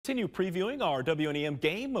Continue previewing our WNEM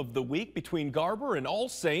game of the week between Garber and All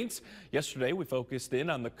Saints. Yesterday, we focused in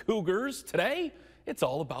on the Cougars. Today, it's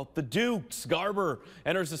all about the Dukes. Garber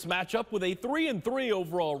enters this matchup with a 3-3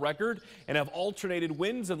 overall record and have alternated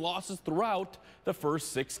wins and losses throughout the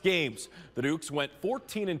first 6 games. The Dukes went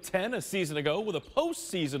 14-10 a season ago with a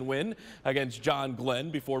postseason win against John Glenn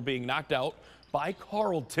before being knocked out by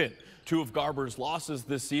Carleton. 2 of Garber's losses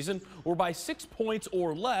this season were by 6 points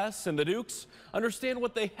or less, and the Dukes understand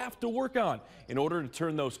what they have to work on in order to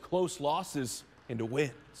turn those close losses into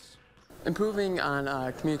wins. Improving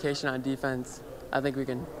on communication on defense. I think we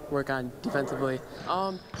can work on defensively.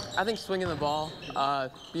 I think swinging the ball,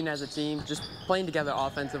 being as a team, just playing together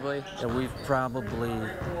offensively. And we've probably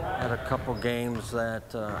had a couple games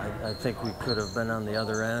that I think we could have been on the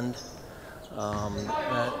other end.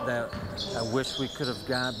 That I wish we could have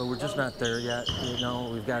got, but we're just not there yet. You know,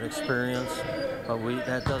 we've got experience, but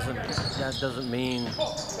that doesn't mean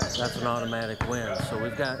that's an automatic win. So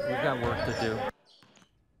we've got work to do.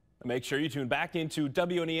 Make sure you tune back into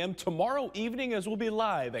WNEM tomorrow evening as we'll be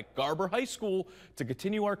live at Garber High School to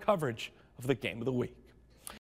continue our coverage of the game of the week.